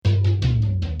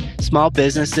Small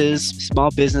businesses,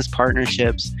 small business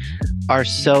partnerships are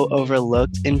so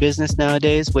overlooked in business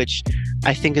nowadays, which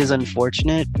I think is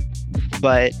unfortunate.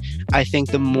 But I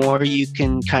think the more you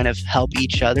can kind of help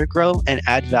each other grow and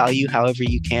add value however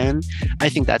you can, I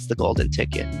think that's the golden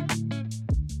ticket.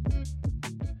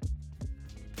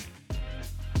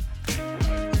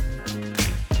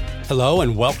 Hello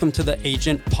and welcome to the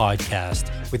Agent Podcast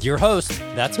with your host,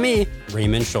 that's me,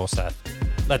 Raymond Schulseth.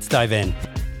 Let's dive in.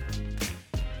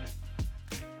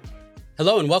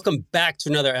 Hello and welcome back to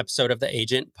another episode of the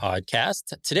Agent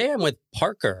Podcast. Today I'm with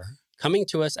Parker, coming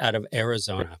to us out of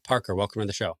Arizona. Parker, welcome to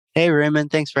the show. Hey, Raymond.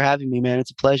 Thanks for having me, man.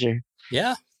 It's a pleasure.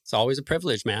 Yeah, it's always a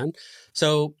privilege, man.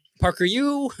 So Parker,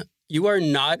 you are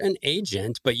not an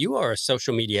agent, but you are a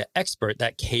social media expert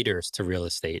that caters to real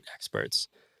estate experts.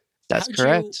 That's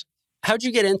correct. How'd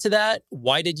you get into that?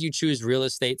 Why did you choose real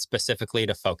estate specifically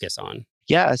to focus on?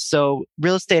 Yeah, so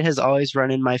real estate has always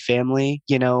run in my family.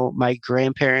 You know, my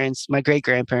great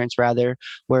grandparents rather,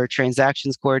 were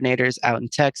transactions coordinators out in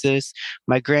Texas.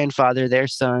 My grandfather, their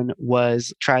son,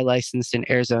 was tri-licensed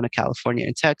in Arizona, California,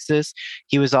 and Texas.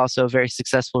 He was also a very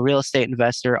successful real estate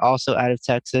investor, also out of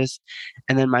Texas.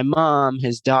 And then my mom,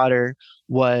 his daughter,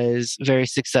 was very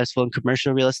successful in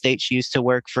commercial real estate. She used to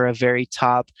work for a very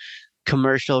top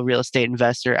commercial real estate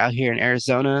investor out here in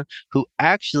Arizona who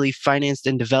actually financed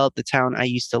and developed the town I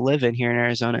used to live in here in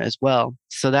Arizona as well.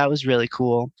 So that was really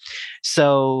cool.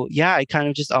 So yeah, I kind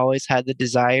of just always had the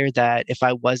desire that if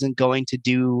I wasn't going to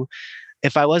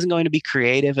be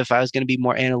creative, if I was going to be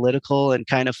more analytical and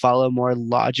kind of follow more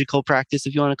logical practice,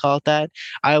 if you want to call it that,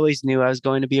 I always knew I was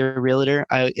going to be a realtor.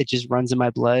 It just runs in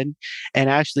my blood. And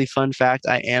actually, fun fact,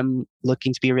 I am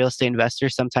looking to be a real estate investor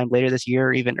sometime later this year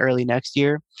or even early next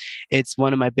year. It's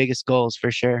one of my biggest goals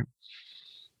for sure.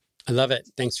 I love it.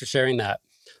 Thanks for sharing that.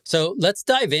 So let's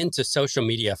dive into social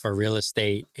media for real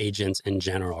estate agents in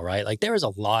general, right? Like there is a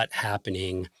lot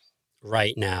happening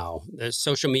right now. The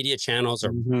social media channels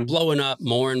are blowing up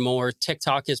more and more.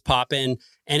 TikTok is popping.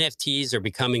 NFTs are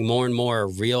becoming more and more a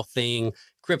real thing.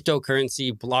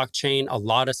 Cryptocurrency, blockchain, a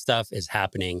lot of stuff is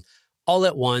happening all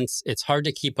at once. It's hard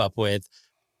to keep up with.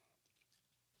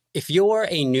 If you're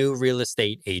a new real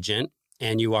estate agent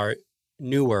and you are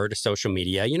newer to social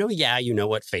media, you know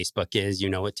what Facebook is, you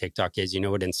know what TikTok is, you know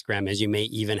what Instagram is. You may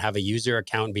even have a user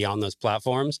account beyond those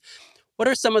platforms. What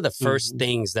are some of the first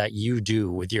things that you do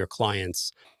with your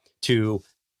clients to,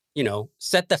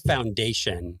 set the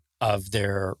foundation of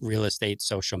their real estate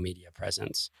social media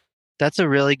presence? That's a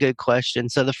really good question.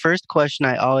 So the first question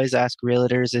I always ask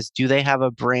realtors is, do they have a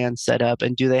brand set up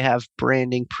and do they have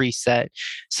branding preset?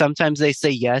 Sometimes they say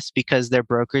yes because their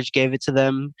brokerage gave it to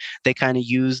them. They kind of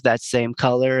use that same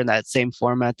color and that same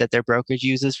format that their brokerage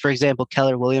uses. For example,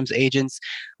 Keller Williams agents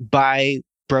by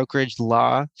brokerage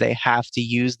law, they have to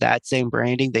use that same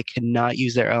branding. They cannot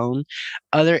use their own.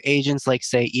 Other agents like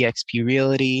say eXp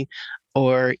Realty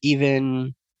or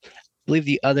even I believe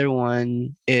the other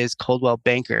one is Coldwell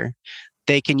Banker.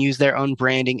 They can use their own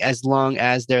branding as long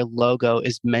as their logo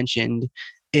is mentioned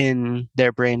in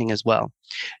their branding as well.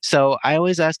 So I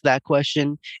always ask that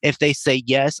question. If they say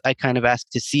yes, I kind of ask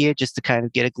to see it just to kind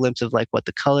of get a glimpse of like what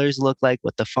the colors look like,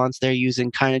 what the fonts they're using,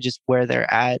 kind of just where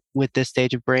they're at with this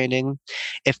stage of branding.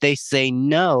 If they say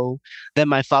no, then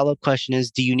my follow-up question is,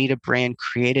 do you need a brand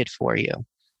created for you?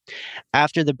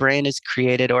 After the brand is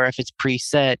created or if it's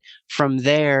preset, from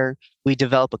there, we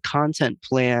develop a content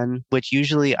plan, which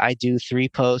usually I do 3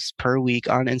 posts per week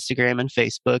on Instagram and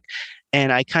Facebook.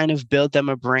 And I kind of build them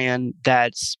a brand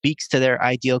that speaks to their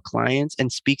ideal clients and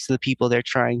speaks to the people they're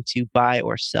trying to buy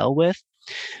or sell with.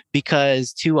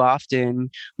 Because too often,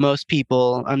 most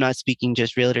people, I'm not speaking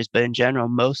just realtors, but in general,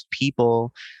 most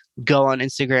people go on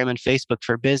Instagram and Facebook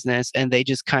for business and they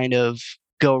just kind of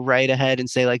go right ahead and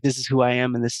say like, this is who I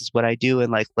am and this is what I do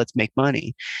and like, let's make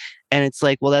money. And it's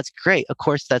like, well, that's great. Of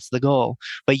course, that's the goal.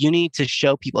 But you need to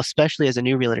show people, especially as a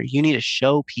new realtor, you need to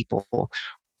show people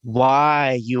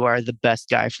why you are the best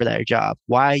guy for that job,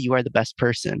 why you are the best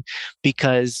person,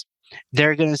 because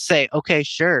they're going to say, okay,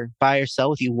 sure, buy or sell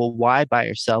with you. Well, why buy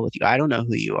or sell with you? I don't know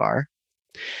who you are.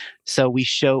 So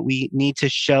we need to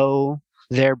show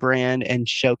their brand and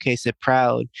showcase it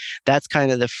proud. That's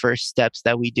kind of the first steps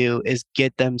that we do is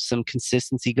get them some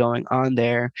consistency going on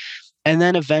there. And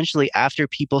then eventually after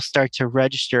people start to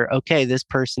register, okay, this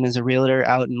person is a realtor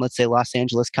out in, let's say, Los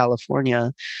Angeles,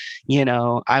 California,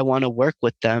 I want to work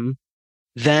with them.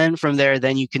 Then from there,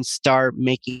 then you can start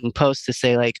making posts to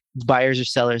say like, buyers or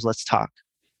sellers, let's talk,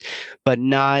 but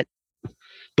not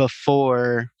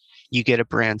before you get a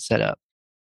brand set up.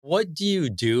 What do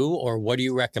you do or what do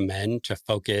you recommend to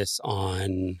focus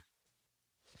on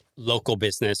local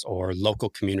business or local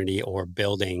community or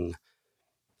building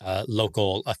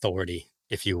local authority,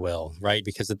 if you will, right?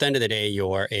 Because at the end of the day,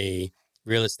 you're a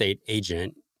real estate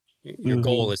agent. Your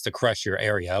goal Hmm. is to crush your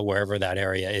area, wherever that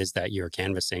area is that you're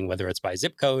canvassing, whether it's by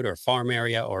zip code or farm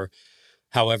area or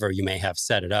however you may have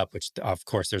set it up, which of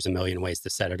course there's a million ways to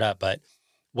set it up. But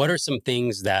what are some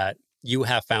things that you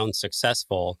have found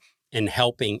successful in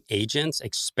helping agents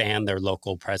expand their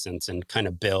local presence and kind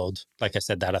of build, like I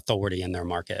said, that authority in their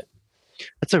market?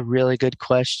 That's a really good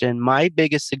question. My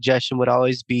biggest suggestion would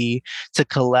always be to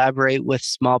collaborate with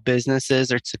small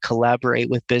businesses or to collaborate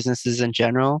with businesses in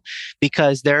general,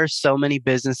 because there are so many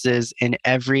businesses in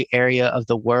every area of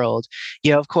the world.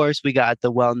 Of course, we got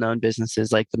the well known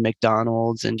businesses like the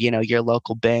McDonald's and, your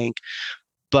local bank,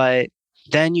 but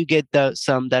then you get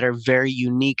some that are very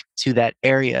unique to that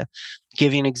area.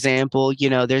 Give you an example,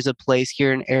 there's a place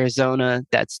here in Arizona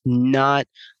that's not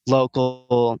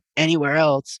local anywhere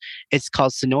else. It's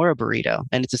called Sonora Burrito,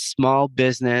 and it's a small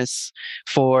business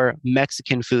for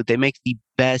Mexican food. They make the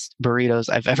best burritos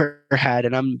I've ever had,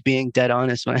 and I'm being dead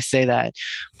honest when I say that.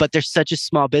 But they're such a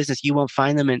small business, you won't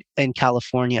find them in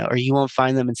California, or you won't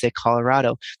find them in, say,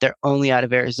 Colorado. They're only out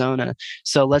of Arizona.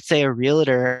 So let's say a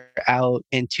realtor out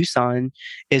in Tucson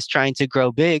is trying to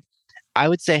grow big. I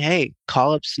would say, hey,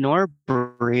 call up Snore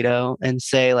Burrito and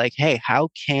say, like, hey, how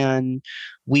can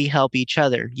we help each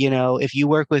other? If you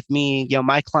work with me,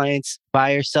 my clients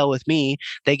buy or sell with me,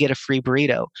 they get a free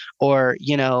burrito. Or,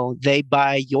 they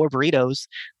buy your burritos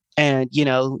and,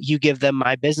 you give them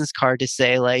my business card to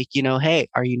say, like, hey,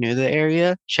 are you new to the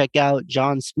area? Check out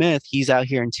John Smith. He's out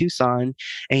here in Tucson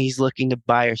and he's looking to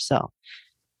buy or sell.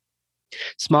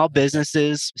 Small Love it.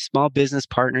 businesses, small business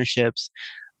partnerships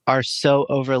are so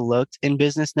overlooked in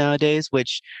business nowadays,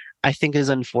 which I think is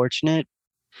unfortunate.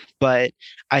 But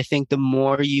I think the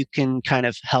more you can kind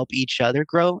of help each other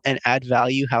grow and add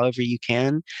value however you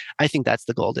can, I think that's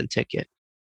the golden ticket.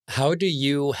 How do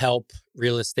you help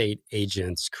real estate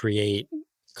agents create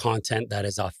content that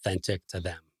is authentic to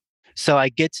them? So I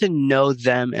get to know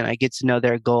them and I get to know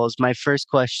their goals. My first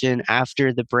question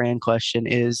after the brand question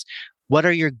is, what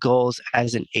are your goals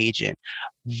as an agent?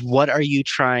 What are you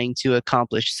trying to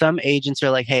accomplish? Some agents are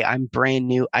like, hey, I'm brand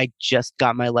new. I just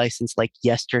got my license like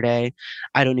yesterday.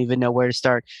 I don't even know where to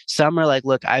start. Some are like,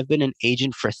 look, I've been an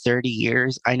agent for 30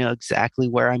 years. I know exactly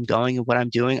where I'm going and what I'm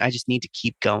doing. I just need to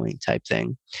keep going, type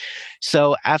thing.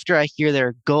 So after I hear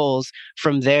their goals,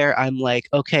 from there, I'm like,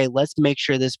 okay, let's make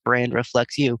sure this brand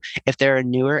reflects you. If they're a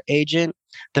newer agent,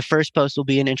 the first post will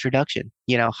be an introduction.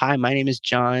 Hi, my name is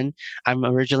John. I'm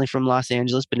originally from Los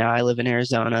Angeles, but now I live in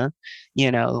Arizona.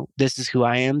 This is who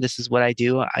I am. This is what I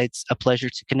do. It's a pleasure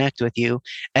to connect with you.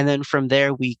 And then from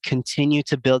there, we continue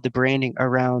to build the branding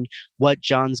around what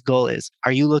John's goal is.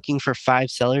 Are you looking for 5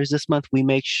 sellers this month? We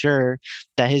make sure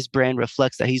that his brand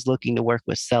reflects that he's looking to work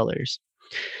with sellers.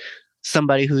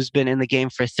 Somebody who's been in the game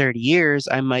for 30 years,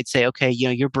 I might say, okay,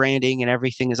 your branding and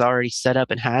everything is already set up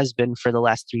and has been for the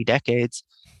last 3 decades.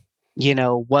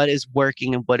 What is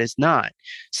working and what is not.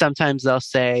 Sometimes they'll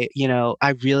say,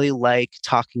 I really like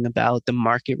talking about the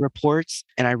market reports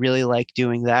and I really like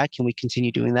doing that. Can we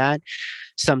continue doing that?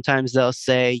 Sometimes they'll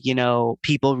say,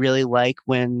 people really like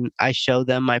when I show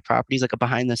them my properties, like a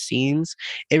behind the scenes.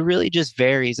 It really just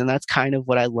varies. And that's kind of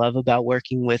what I love about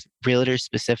working with realtors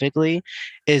specifically,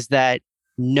 is that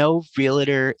no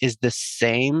realtor is the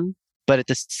same, but at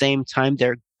the same time,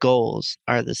 their goals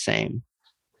are the same.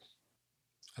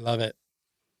 I love it.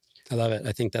 I love it.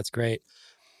 I think that's great.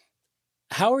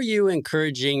 How are you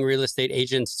encouraging real estate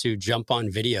agents to jump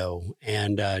on video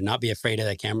and not be afraid of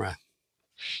the camera?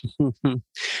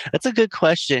 That's a good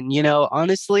question.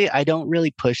 Honestly, I don't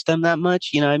really push them that much,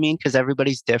 you know what I mean? Because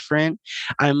everybody's different.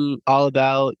 I'm all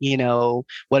about,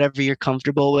 whatever you're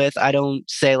comfortable with. I don't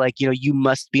say, like, you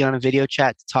must be on a video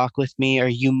chat to talk with me or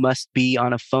you must be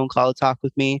on a phone call to talk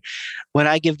with me. When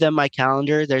I give them my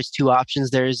calendar, there's two options: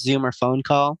 there's Zoom or phone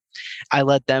call. I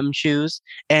let them choose.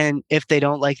 And if they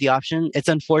don't like the option, it's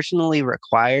unfortunately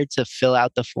required to fill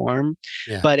out the form.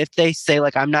 Yeah, But if they say,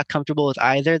 like, I'm not comfortable with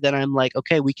either, then I'm like,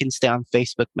 okay, we can stay on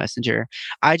Facebook Messenger.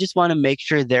 I just want to make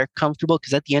sure they're comfortable,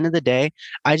 because at the end of the day,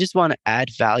 I just want to add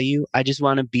value. I just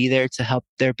want to be there to help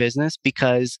their business,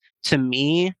 because to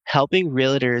me, helping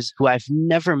realtors who I've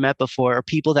never met before, or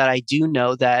people that I do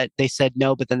know that they said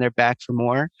no, but then they're back for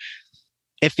more,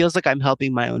 it feels like I'm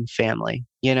helping my own family.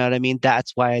 You know what I mean?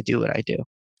 That's why I do what I do.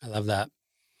 I love that.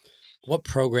 What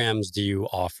programs do you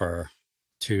offer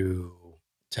to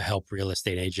to help real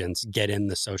estate agents get in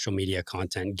the social media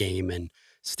content game and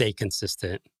stay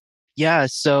consistent? Yeah,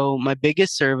 so my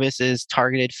biggest service is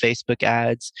targeted Facebook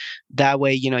ads. That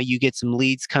way, you get some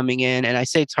leads coming in. And I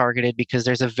say targeted because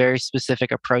there's a very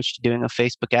specific approach to doing a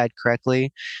Facebook ad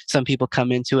correctly. Some people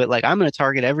come into it like, I'm going to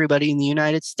target everybody in the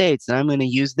United States and I'm going to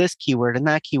use this keyword and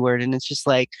that keyword. And it's just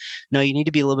like, no, you need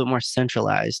to be a little bit more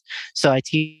centralized. So I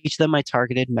teach them my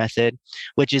targeted method,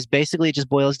 which is basically just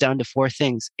boils down to four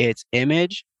things: it's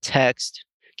image, text,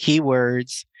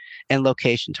 keywords, and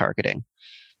location targeting.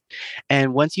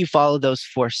 And once you follow those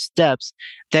four steps,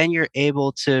 then you're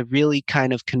able to really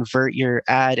kind of convert your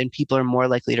ad and people are more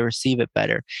likely to receive it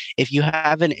better. If you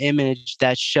have an image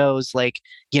that shows like,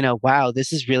 wow,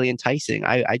 this is really enticing.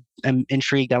 I am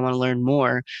intrigued. I want to learn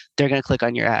more. They're going to click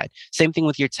on your ad. Same thing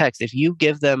with your text. If you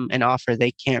give them an offer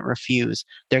they can't refuse,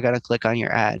 they're going to click on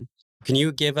your ad. Can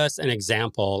you give us an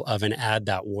example of an ad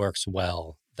that works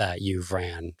well that you've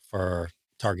ran for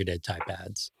targeted type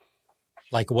ads?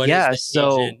 Like, what is Yeah. the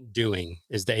So agent doing?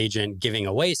 Is the agent giving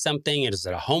away something? Is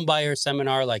it a home buyer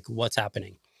seminar? Like, what's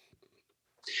happening?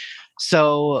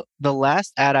 So the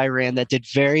last ad I ran that did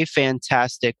very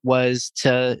fantastic was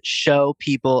to show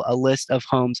people a list of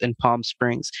homes in Palm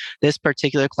Springs. This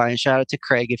particular client, shout out to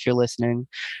Craig if you're listening.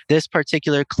 This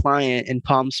particular client in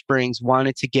Palm Springs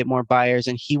wanted to get more buyers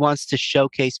and he wants to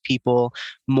showcase people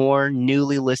more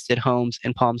newly listed homes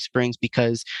in Palm Springs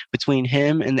because between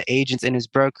him and the agents in his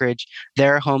brokerage,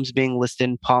 there are homes being listed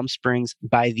in Palm Springs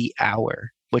by the hour,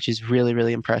 which is really,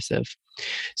 really impressive.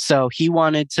 So he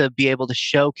wanted to be able to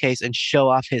showcase and show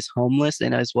off his homeless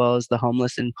and as well as the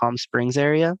homeless in Palm Springs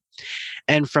area.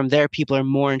 And from there, people are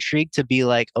more intrigued to be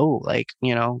like, oh, like,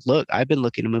 look, I've been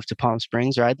looking to move to Palm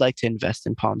Springs or I'd like to invest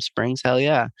in Palm Springs. Hell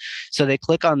yeah. So they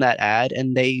click on that ad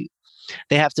and they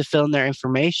have to fill in their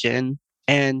information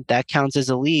and that counts as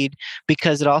a lead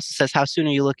because it also says how soon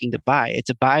are you looking to buy? It's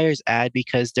a buyer's ad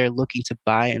because they're looking to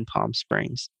buy in Palm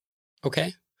Springs.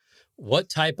 Okay. What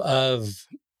type of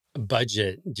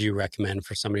budget do you recommend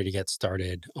for somebody to get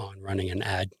started on running an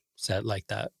ad set like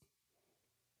that?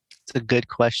 It's a good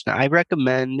question. I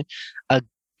recommend a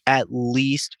at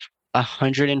least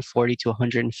 140 to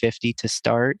 150 to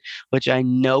start, which I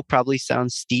know probably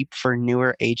sounds steep for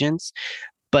newer agents,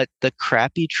 but the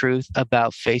crappy truth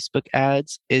about Facebook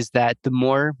ads is that the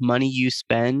more money you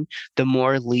spend, the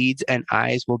more leads and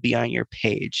eyes will be on your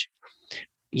page.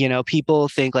 People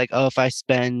think like, oh, if I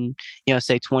spend,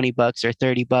 say $20 or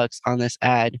 $30 on this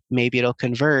ad, maybe it'll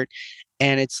convert.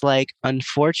 And it's like,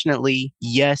 unfortunately,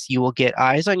 yes, you will get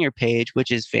eyes on your page,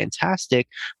 which is fantastic,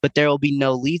 but there will be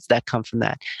no leads that come from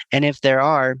that. And if there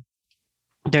are,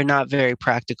 they're not very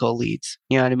practical leads.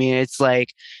 You know what I mean? It's like,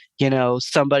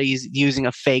 somebody's using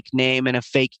a fake name and a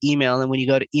fake email. And when you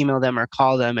go to email them or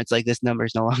call them, it's like this number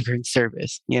is no longer in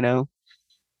service? Yeah.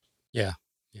 Yeah.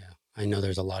 I know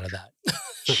there's a lot of that.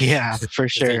 Yeah, for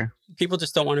Because sure. people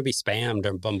just don't want to be spammed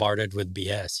or bombarded with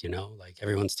BS, like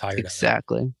everyone's tired of it.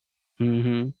 Exactly.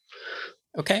 Hmm.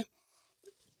 Okay.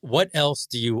 What else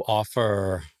do you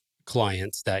offer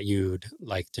clients that you'd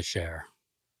like to share?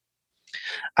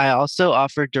 I also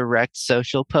offer direct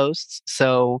social posts.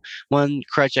 So one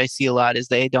crutch I see a lot is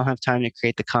they don't have time to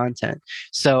create the content.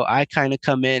 So I kind of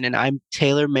come in and I'm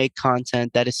tailor make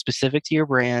content that is specific to your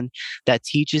brand that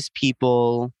teaches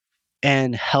people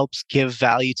and helps give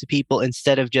value to people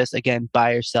instead of just again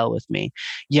buy or sell with me.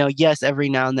 Yes, every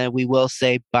now and then we will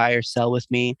say buy or sell with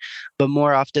me, but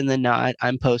more often than not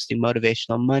I'm posting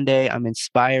motivational Monday, I'm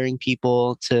inspiring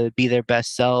people to be their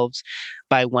best selves.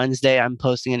 By Wednesday I'm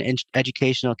posting an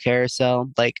educational carousel.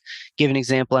 Like, give an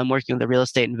example, I'm working with a real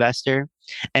estate investor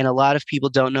and a lot of people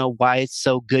don't know why it's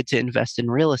so good to invest in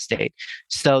real estate.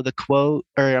 So the quote,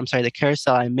 or I'm sorry, the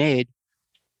carousel I made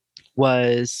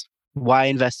was why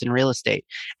invest in real estate.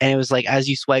 And it was like, as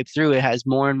you swipe through, it has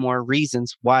more and more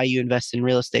reasons why you invest in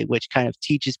real estate, which kind of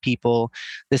teaches people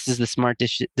this is the smart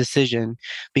decision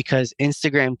because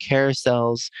Instagram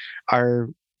carousels are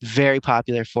very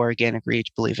popular for organic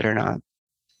reach, believe it or not.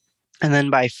 And then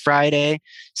by Friday,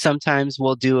 sometimes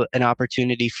we'll do an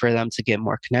opportunity for them to get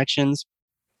more connections,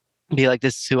 be like,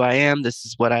 this is who I am, this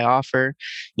is what I offer,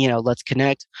 let's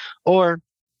connect. Or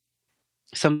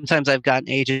sometimes I've gotten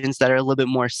agents that are a little bit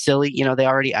more silly. They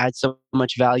already add so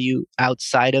much value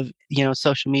outside of,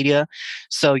 social media.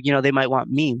 So, they might want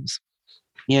memes.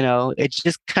 It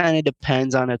just kind of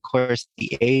depends on, of course,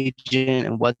 the agent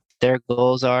and what their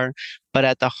goals are. But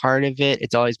at the heart of it,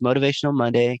 it's always motivational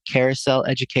Monday, carousel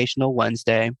educational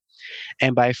Wednesday.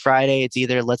 And by Friday, it's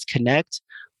either let's connect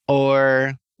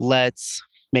or let's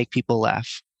make people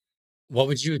laugh. What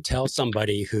would you tell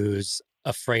somebody who's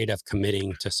afraid of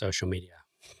committing to social media?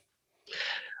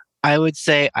 I would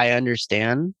say I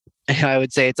understand. I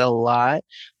would say it's a lot,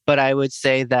 but I would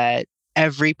say that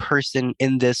every person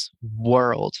in this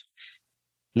world,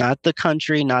 not the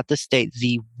country, not the state,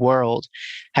 the world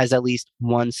has at least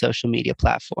one social media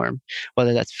platform,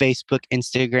 whether that's Facebook,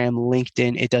 Instagram,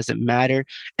 LinkedIn, it doesn't matter.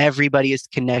 Everybody is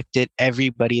connected,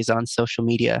 everybody is on social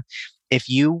media. If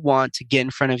you want to get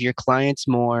in front of your clients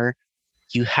more,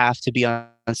 you have to be on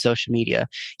social media.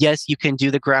 Yes, you can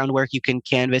do the groundwork, you can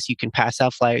canvas, you can pass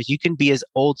out flyers, you can be as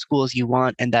old school as you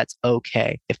want, and that's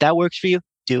okay. If that works for you,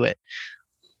 do it.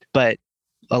 But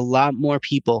a lot more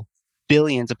people,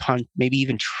 billions upon maybe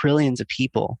even trillions of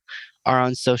people, are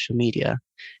on social media.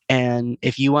 And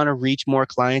if you want to reach more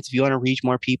clients, if you want to reach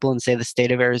more people in, say, the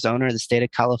state of Arizona or the state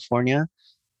of California,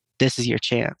 this is your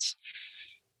chance.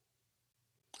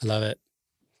 I love it.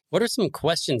 What are some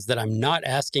questions that I'm not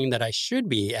asking that I should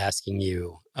be asking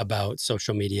you about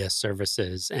social media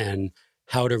services and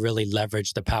how to really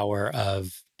leverage the power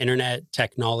of internet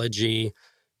technology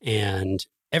and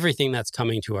everything that's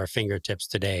coming to our fingertips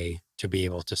today to be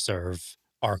able to serve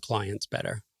our clients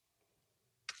better?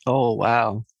 Oh,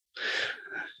 wow.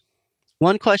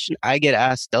 One question I get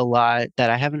asked a lot that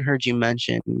I haven't heard you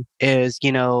mention is,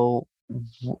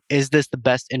 is this the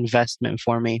best investment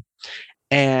for me?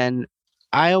 And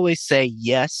I always say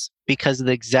yes, because of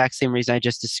the exact same reason I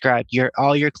just described.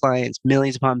 All your clients,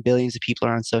 millions upon billions of people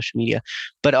are on social media,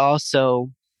 but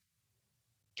also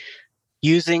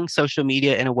using social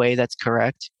media in a way that's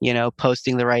correct,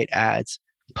 posting the right ads,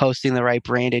 posting the right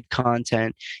branded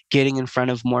content, getting in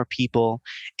front of more people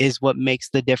is what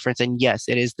makes the difference. And yes,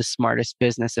 it is the smartest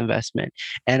business investment.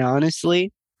 And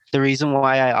honestly, the reason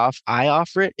why I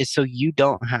offer it is so you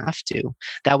don't have to.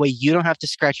 That way you don't have to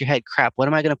scratch your head, crap, what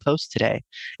am I going to post today?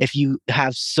 If you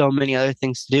have so many other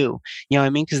things to do. You know what I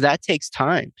mean? Because that takes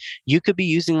time. You could be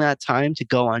using that time to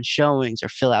go on showings or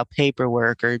fill out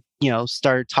paperwork or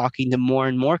start talking to more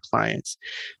and more clients.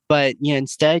 But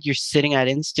instead you're sitting at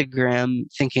Instagram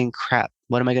thinking, crap,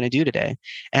 what am I going to do today?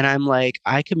 And I'm like,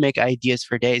 I could make ideas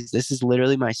for days. This is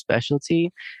literally my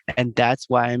specialty. And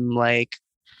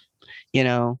you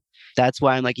know that's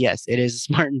why I'm like, yes, it is a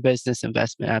smart and business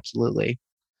investment, absolutely.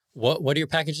 What do your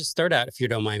packages start at, if you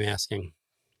don't mind me asking?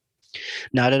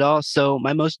 Not at all. So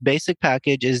my most basic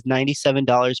package is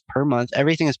 $97 per month.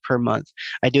 Everything is per month.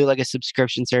 I do like a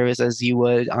subscription service as you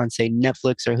would on, say,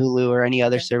 Netflix or Hulu or any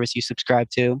other Okay. service you subscribe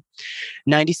to.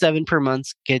 97 per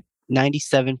month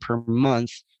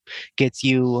gets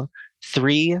you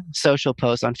 3 social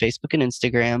posts on Facebook and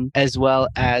Instagram, as well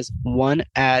as 1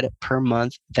 ad per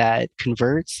month that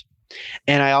converts.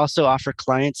 And I also offer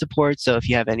client support. So if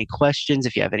you have any questions,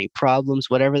 if you have any problems,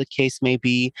 whatever the case may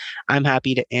be, I'm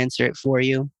happy to answer it for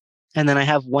you. And then I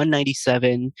have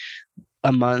 197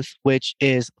 a month, which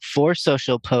is 4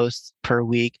 social posts per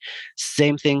week.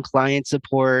 Same thing, client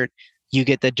support. You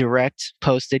get the direct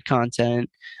posted content.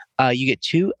 You get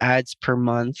 2 ads per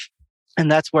month. And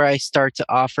that's where I start to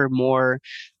offer more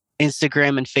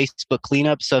Instagram and Facebook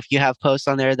cleanup. So if you have posts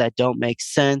on there that don't make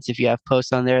sense, if you have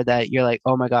posts on there that you're like,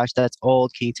 oh my gosh, that's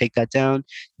old, can you take that down?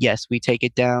 Yes, we take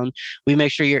it down. We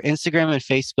make sure your Instagram and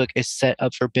Facebook is set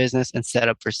up for business and set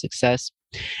up for success.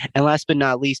 And last but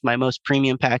not least, my most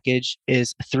premium package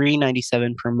is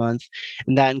 $397 per month.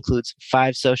 And that includes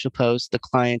 5 social posts, the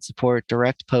client support,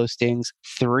 direct postings,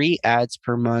 3 ads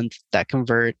per month that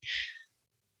convert.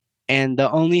 And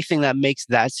the only thing that makes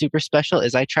that super special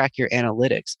is I track your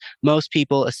analytics. Most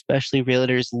people, especially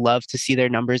realtors, love to see their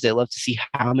numbers. They love to see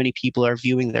how many people are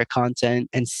viewing their content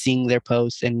and seeing their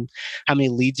posts and how many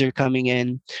leads are coming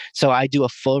in. So I do a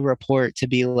full report to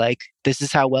be like, this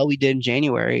is how well we did in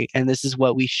January, and this is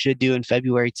what we should do in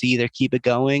February to either keep it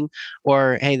going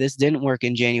or, hey, this didn't work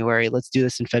in January. Let's do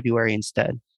this in February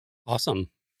instead. Awesome.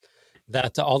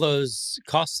 That all those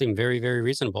costs seem very, very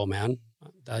reasonable, man.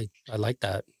 I like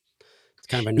that. It's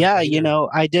kind of a Yeah, no-brainer.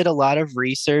 I did a lot of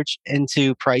research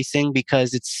into pricing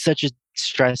because it's such a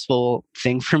stressful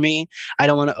thing for me. I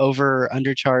don't want to over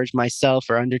undercharge myself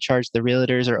or undercharge the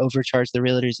realtors or overcharge the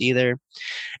realtors either.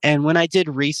 And when I did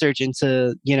research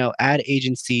into, ad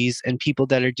agencies and people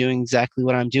that are doing exactly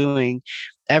what I'm doing,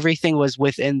 everything was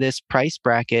within this price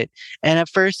bracket. And at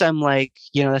first I'm like,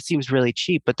 that seems really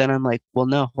cheap, but then I'm like, well,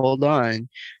 no, hold on.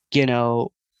 You know,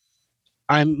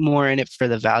 I'm more in it for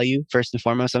the value first and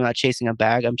foremost. I'm not chasing a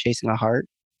bag, I'm chasing a heart.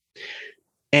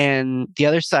 And the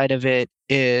other side of it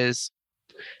is,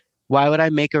 why would I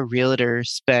make a realtor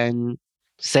spend,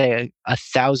 say,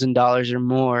 $1,000 or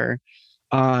more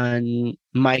on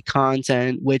my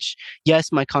content, which,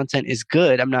 yes, my content is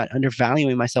good. I'm not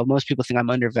undervaluing myself. Most people think I'm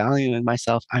undervaluing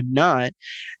myself. I'm not.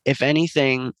 If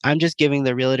anything, I'm just giving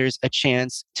the realtors a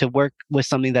chance to work with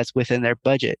something that's within their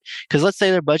budget. Because let's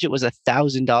say their budget was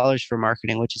 $1,000 for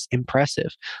marketing, which is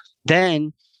impressive.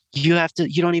 Then you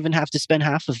don't even have to spend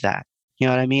half of that. You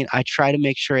know what I mean? I try to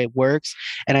make sure it works,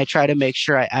 and I try to make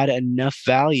sure I add enough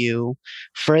value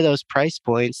for those price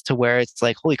points to where it's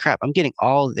like, holy crap, I'm getting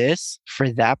all this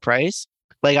for that price.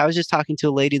 Like I was just talking to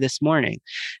a lady this morning.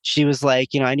 She was like,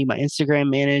 I need my Instagram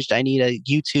managed. I need a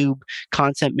YouTube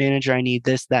content manager. I need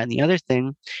this, that, and the other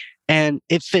thing. And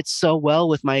it fits so well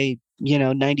with my,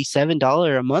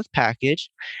 $97 a month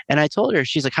package. And I told her,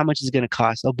 she's like, how much is it going to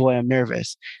cost? Oh boy, I'm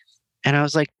nervous. And I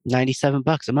was like,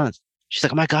 $97 a month. She's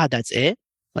like, oh my God, that's it?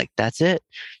 Like, that's it.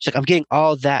 She's like, I'm getting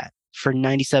all that for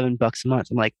 $97 a month.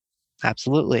 I'm like,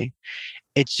 absolutely.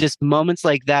 It's just moments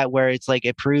like that where it's like,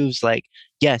 it proves like,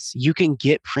 yes, you can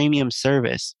get premium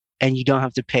service and you don't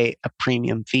have to pay a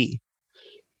premium fee.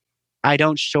 I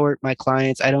don't short my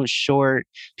clients. I don't short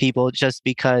people just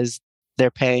because they're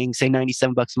paying, say,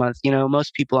 $97 a month.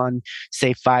 Most people on,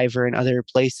 say, Fiverr and other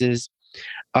places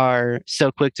are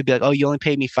so quick to be like, oh, you only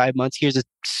paid me 5 months. Here's a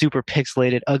super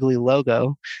pixelated, ugly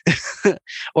logo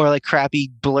or like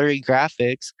crappy, blurry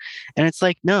graphics. And it's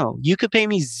like, no, you could pay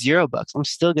me $0. I'm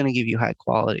still going to give you high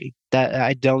quality. That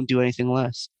I don't do anything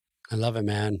less. I love it,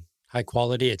 man. High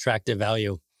quality, attractive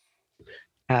value.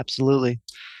 Absolutely.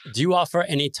 Do you offer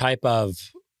any type of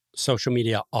social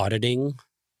media auditing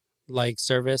like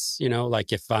service?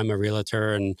 Like if I'm a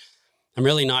realtor and I'm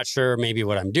really not sure maybe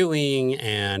what I'm doing,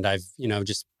 and I've,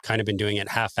 just kind of been doing it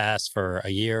half-assed for a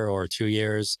year or 2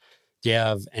 years. Do you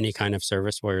have any kind of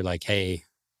service where you're like, hey,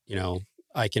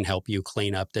 I can help you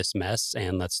clean up this mess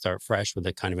and let's start fresh with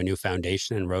a kind of a new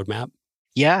foundation and roadmap?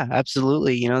 Yeah,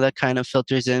 absolutely. That kind of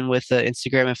filters in with the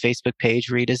Instagram and Facebook page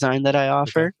redesign that I Okay.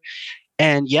 offer.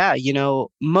 And yeah,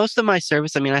 most of my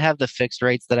service, I mean, I have the fixed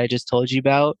rates that I just told you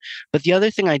about. But the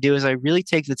other thing I do is I really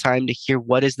take the time to hear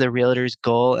what is the realtor's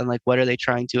goal and like what are they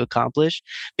trying to accomplish?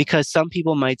 Because some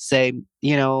people might say,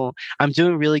 I'm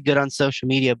doing really good on social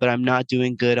media, but I'm not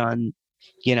doing good on,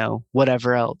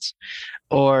 whatever else.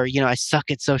 Or, I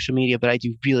suck at social media, but I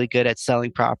do really good at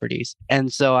selling properties.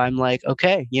 And so I'm like,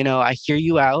 okay, I hear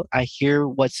you out. I hear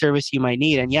what service you might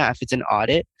need. And yeah, if it's an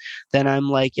audit, then I'm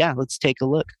like, yeah, let's take a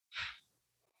look.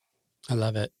 I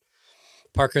love it.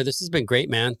 Parker, this has been great,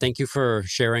 man. Thank you for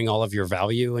sharing all of your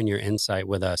value and your insight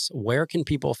with us. Where can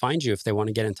people find you if they want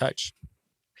to get in touch?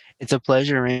 It's a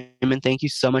pleasure, Raymond. Thank you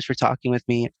so much for talking with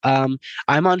me. I'm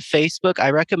on Facebook. I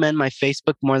recommend my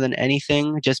Facebook more than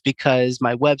anything just because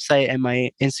my website and my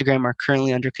Instagram are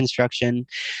currently under construction.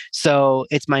 So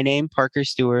it's my name, Parker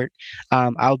Stewart.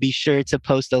 I'll be sure to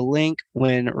post a link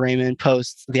when Raymond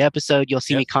posts the episode. You'll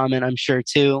see me Yep. comment, I'm sure,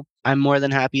 too. I'm more than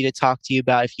happy to talk to you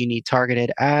about if you need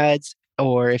targeted ads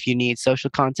or if you need social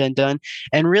content done.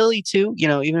 And really, too,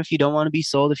 even if you don't want to be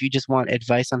sold, if you just want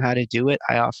advice on how to do it,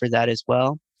 I offer that as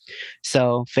well.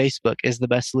 So Facebook is the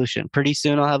best solution. Pretty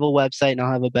soon I'll have a website and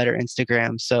I'll have a better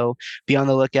Instagram. So be on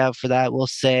the lookout for that. We'll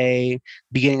say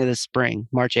beginning of the spring,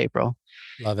 March, April.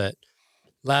 Love it.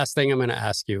 Last thing I'm going to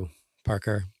ask you,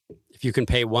 Parker, if you can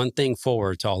pay one thing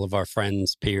forward to all of our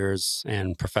friends, peers,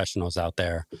 and professionals out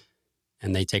there,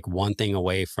 and they take one thing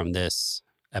away from this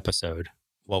episode,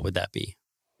 what would that be?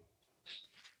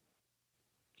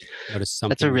 What is That's a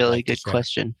something you'd really like to good share?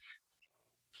 question.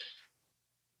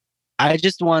 I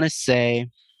just want to say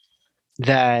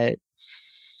that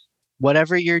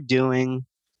whatever you're doing,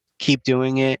 keep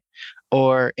doing it.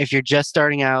 Or if you're just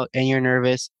starting out and you're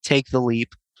nervous, take the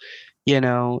leap.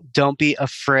 Don't be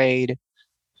afraid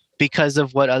because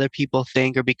of what other people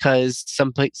think or because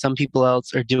some people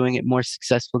else are doing it more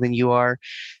successful than you are.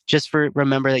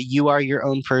 Remember that you are your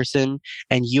own person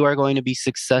and you are going to be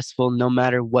successful no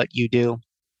matter what you do.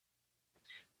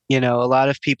 A lot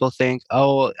of people think,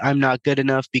 oh, I'm not good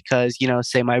enough because,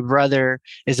 say my brother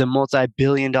is a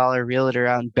multi-billion-dollar realtor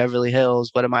out in Beverly Hills.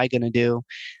 What am I going to do?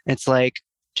 It's like,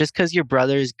 just because your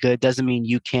brother is good doesn't mean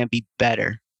you can't be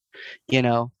better.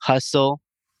 Hustle,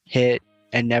 hit,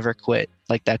 and never quit,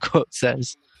 like that quote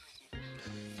says.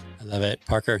 I love it.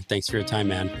 Parker, thanks for your time,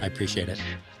 man. I appreciate it.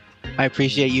 I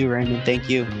appreciate you, Raymond. Thank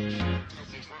you.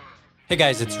 Hey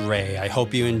guys, it's Ray. I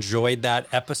hope you enjoyed that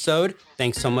episode.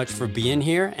 Thanks so much for being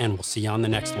here, and we'll see you on the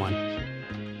next one.